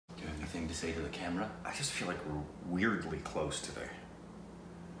anything to say to the camera? I just feel like we're weirdly close today.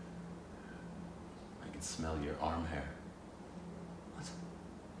 I can smell your arm hair. What?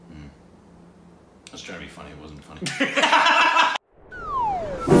 I was trying to be funny, it wasn't funny.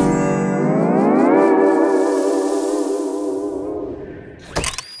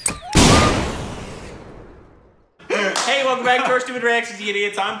 Hey, welcome back to our Stupid Reactions, you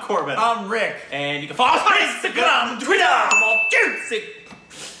idiots. I'm Corbin. I'm Rick. And you can follow us on Instagram, Twitter, all juicy.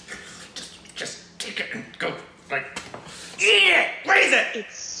 Just take it and go, like, eat it! What is it?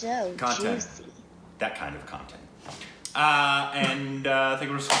 It's so juicy. That kind of content. And I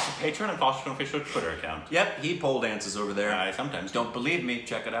think we're responsible Patreon and Foster's official Twitter account. Yep, he pole dances over there. I sometimes don't believe me,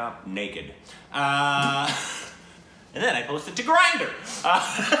 check it out. Naked. And then I posted to Grindr.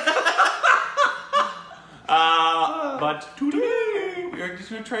 But today we're just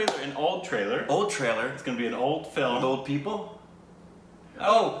doing a trailer, an old trailer. Old trailer. It's gonna be an old film. With old people?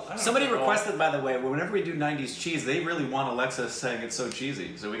 Oh, somebody requested, by the way, whenever we do 90s cheese, they really want Alexa saying it's so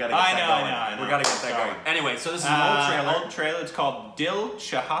cheesy. So we gotta get that going. I know. We gotta get that going. Anyway, so this is an old trailer. Old trailer. It's called Dil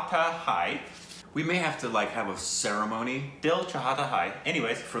Chahta Hai. We may have to like have a ceremony. Dil Chahta Hai.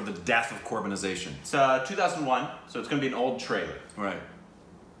 Anyways, for the death of Corbinization. It's 2001, so it's gonna be an old trailer. Right.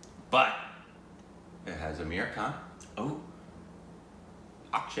 But it has Aamir Khan. Oh.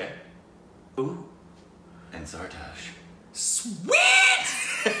 Akshay. Ooh. And Sartaj. Sweet!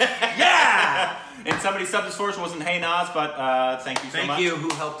 Yeah! And somebody subbed this for us. It wasn't HANOZ, but thank you so much. Thank you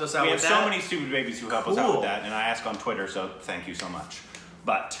who helped us out with that. We have so many stupid babies who help us out with that, and I ask on Twitter, so thank you so much.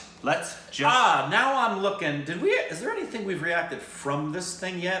 But let's just... now I'm looking. Is there anything we've reacted from this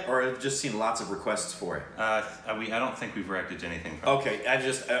thing yet, or have just seen lots of requests for it? I don't think we've reacted to anything from Okay, I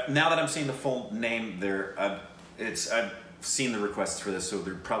just, now that I'm seeing the full name there, I've seen the requests for this, so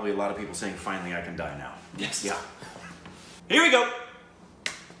there are probably a lot of people saying, finally I can die now. Yes. Yeah. Here we go.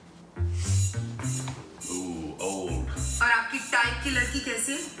 Ooh, old. और आपकी type की लड़की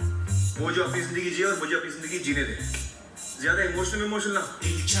कैसी है? वो जो अपनी जिंदगी जिए और मुझे अपनी जिंदगी जीने दे। ज़्यादा इमोशनल ना।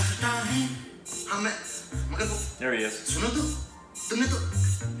 दिल चाहता है। हाँ मगर वो। There he is. सुनो तो, तुमने तो,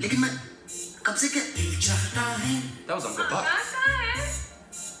 लेकिन मैं कब से क्या? दिल चाहता है। That was Uncle Buck.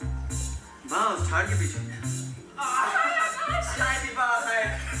 वाह, उस थार के पीछे। शायद ही बात है।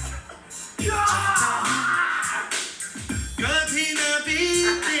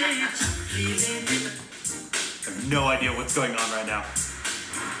 I have no idea what's going on right now.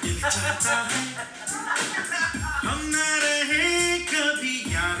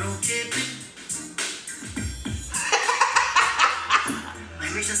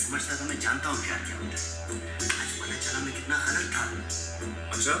 हमेशा समझता था मैं जानता हूँ प्यार क्या होता है। आज पता चला मैं कितना अलग था।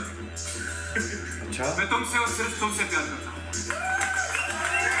 अच्छा? मैं तुमसे और सिर्फ तुमसे प्यार करता हूँ।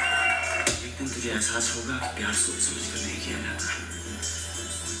 एक दिन तुझे एहसास होगा कि प्यार सोच समझ कर नहीं किया जाता।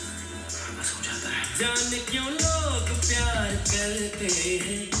 बस हो जाता है। जाने क्यों लोग प्यार करते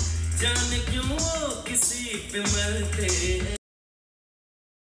हैं, जाने क्यों वो किसी पे मरते हैं,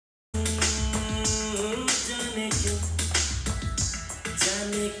 जाने क्यों,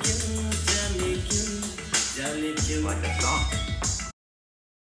 जाने क्यों, जाने क्यों, जाने क्यों। Like that song.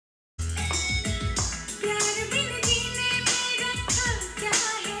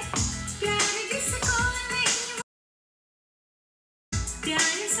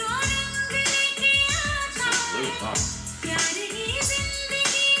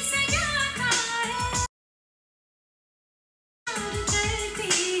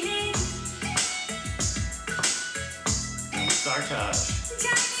 Sartaj.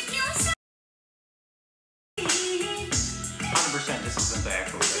 100% this isn't the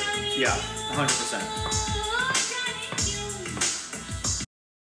actual trailer. Yeah, 100%.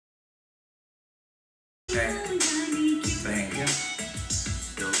 Okay. Thank you.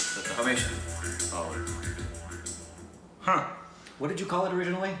 Dil Chahta Hai. Oh. Huh. What did you call it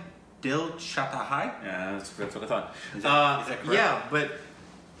originally? Dil Chahta Hai? Yeah, that's what I thought. Is that correct? Yeah, but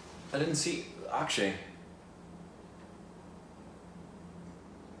I didn't see Akshay.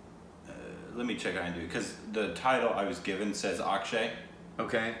 Let me check IMDb, because the title I was given says Akshay.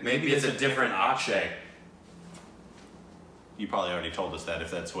 Okay, maybe it's a different Akshay. You probably already told us that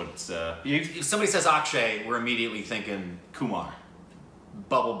if that's what it's... If somebody says Akshay, we're immediately thinking Kumar.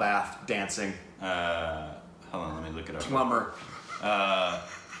 Bubble bath, dancing. Hold on, let me look it up. Plumber.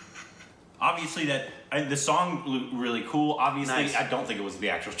 Obviously the song looked really cool. Obviously, Nice. I don't think it was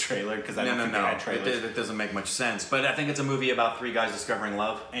the actual trailer, because I don't think they had trailers. It doesn't make much sense. But I think it's a movie about three guys discovering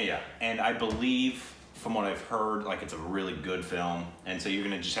love. Yeah, and I believe from what I've heard, like it's a really good film, and so you're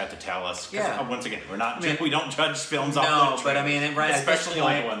gonna just have to tell us. 'Cause, Yeah. Once again, we don't judge films off the No, but I mean, right, especially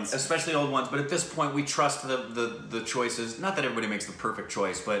old ones. Especially old ones. But at this point, we trust the choices. Not that everybody makes the perfect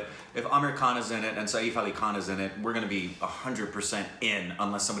choice, but if Aamir Khan is in it and Saif Ali Khan is in it, we're gonna be 100% in,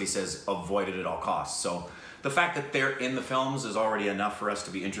 unless somebody says avoid it at all costs. So the fact that they're in the films is already enough for us to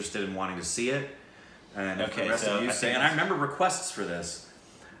be interested in wanting to see it. And Okay, the rest so of you say, and I remember requests for this.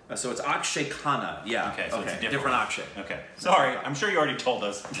 So it's Akshay Khanna. Yeah. Okay, so it's a different Akshay. Okay. Sorry, I'm sure you already told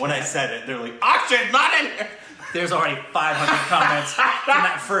us. When I said it, they're like, Akshay's not in here! There's already 500 comments from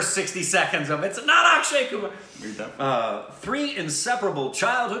that first 60 seconds of it's not Akshay Kumar. Read that. 3 inseparable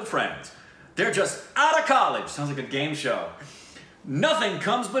childhood friends. They're just out of college. Sounds like a game show. Nothing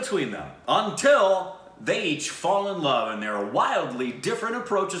comes between them until they each fall in love, and their wildly different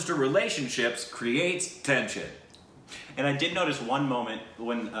approaches to relationships creates tension. And I did notice one moment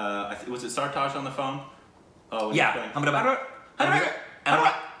when, was it Sartaj on the phone? Oh, Yeah.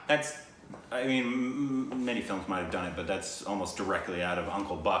 That's, I mean, many films might have done it, but that's almost directly out of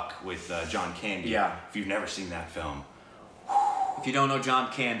Uncle Buck with John Candy. Yeah. If you've never seen that film. If you don't know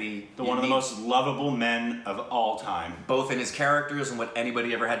John Candy, One of the most lovable men of all time. both in his characters and what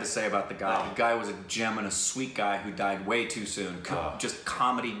anybody ever had to say about the guy. Oh. The guy was a gem and a sweet guy who died way too soon. Just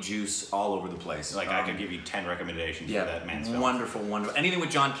comedy juice all over the place. Like, I could give you 10 recommendations for that man's film. Wonderful, wonderful. Anything with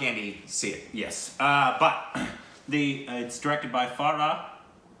John Candy, see it. Yes. But it's directed by Farhan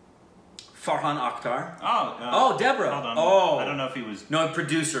Akhtar. Oh, Deborah. Hold on. Oh. I don't know if he was... No,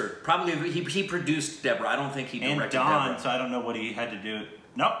 producer. Probably he produced Deborah. I don't think he And directed Don, Deborah. so I don't know what he had to do.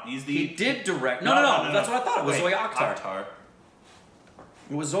 Nope, he's the... He did direct. No. That's what I thought. It was Wait, Zoya Akhtar.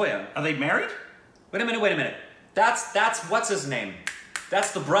 It was Zoya. Are they married? Wait a minute. That's what's his name?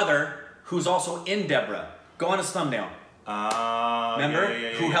 That's the brother who's also in Deborah. Go on his thumbnail. Remember?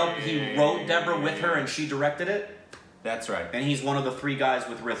 He wrote Deborah with her and she directed it? That's right. And he's one of the 3 guys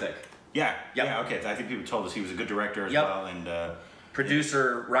with Hrithik. Yeah. Yep. Yeah, okay. I think people told us he was a good director as Yep. well. And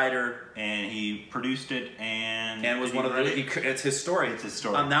Producer, writer. and he produced it and... And was one of the... It's his story. It's his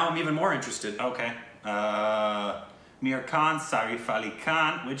story. Now I'm even more interested. Okay. Mir Khan, Saif Ali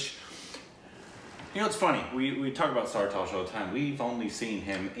Khan, which... You know, it's funny. We talk about Sartaj all the time. We've only seen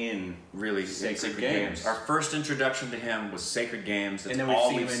him in Really, Sacred Games. Our first introduction to him was Sacred Games. That's And then we've all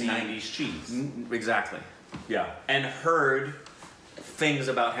seen we've him seen. in 90s Cheese. Exactly. Yeah. And heard things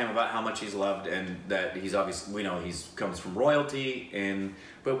about him, about how much he's loved, and that he's obviously, we know he's comes from royalty,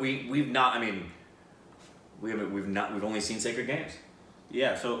 but we've not, I mean, we've only seen Sacred Games.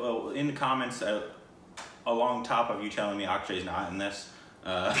 Yeah, so in the comments, along top of you telling me Akshay's not in this,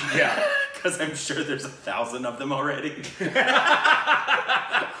 Yeah. because I'm sure there's 1,000 of them already.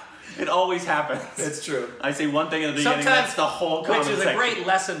 It always happens. It's true. I say one thing at the beginning, Sometimes, that's the whole comment which is section. a great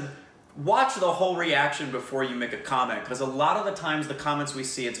lesson. Watch the whole reaction before you make a comment, because a lot of the times the comments we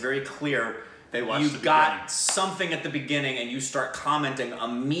see, it's very clear They watched you've the got beginning. something at the beginning and you start commenting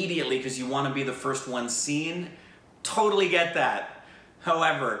immediately because you want to be the first one seen. Totally get that.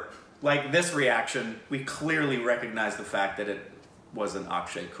 However, like this reaction, we clearly recognize the fact that it wasn't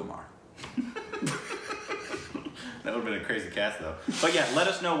Akshay Kumar. That would have been a crazy cast, though. But yeah, let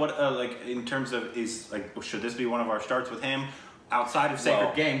us know what, like, in terms of, should this be one of our starts with him? Outside of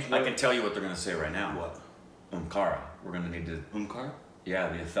Sacred Games, I can tell you what they're going to say right now. What? Umkara. We're going to need to... Umkar? Yeah,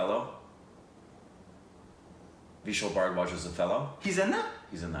 the Othello. Vishal Bhardwaj's Othello. He's in that?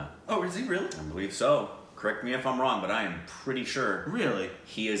 He's in that. Oh, is he really? I believe so. Correct me if I'm wrong, but I am pretty sure Really?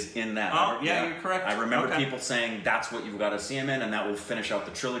 he is in that. Oh, yeah, you're correct. I remember Okay. people saying that's what you've got to see him in, and that will finish out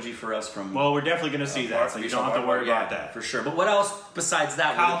the trilogy for us from... Well, we're definitely going to see that, so you don't have to worry about that. For sure. But what else besides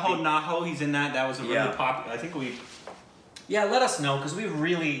that? Kalho Naho, he's in that. That was a really Yeah. popular... I think we... Yeah, let us know, because we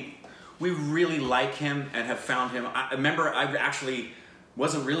really like him and have found him. I remember I actually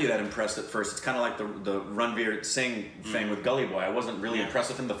wasn't really that impressed at first. It's kind of like the Ranveer Singh thing with Gully Boy. I wasn't really impressed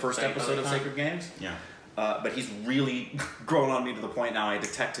with him the first episode of Sacred Games. Yeah. But he's really grown on me to the point now I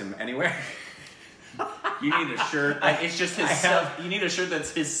detect him anywhere. You need a shirt. It's just his... You need a shirt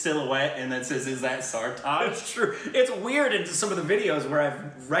that's his silhouette and that says, "Is that Sartaj?" It's true. It's weird in some of the videos where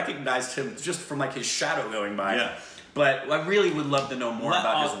I've recognized him just from like his shadow going by. Yeah. But I really would love to know more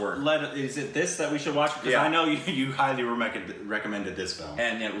about his work. Is it this that we should watch? Because Yeah. I know you highly recommended this film.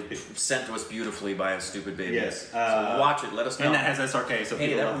 And it was sent to us beautifully by a stupid baby. Yes. So watch it. Let us know. And that has SRK, so Hey,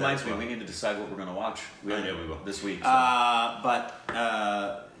 people that love reminds as me. well. We need to decide what we're going to watch. I know we will. This week. So.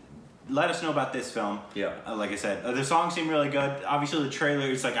 But let us know about this film. Yeah. Like I said, the songs seem really good. Obviously, the trailer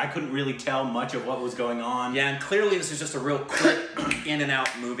is like I couldn't really tell much of what was going on. Yeah, and clearly this is just a real quick in and out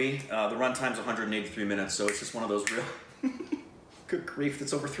movie. The runtime's 183 minutes, so it's just one of those real Good grief,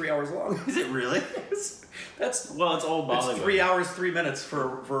 that's over 3 hours long. Is it really? That's well, it's old Bollywood. It's 3 hours, 3 minutes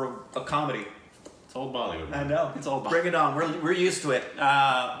for a comedy. It's old Bollywood. I know. It's old Bollywood. Bring it on. We're used to it.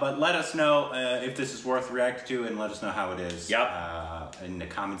 But let us know if this is worth reacting to, and let us know how it is. Yep. In the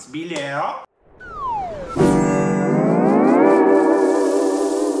comments below.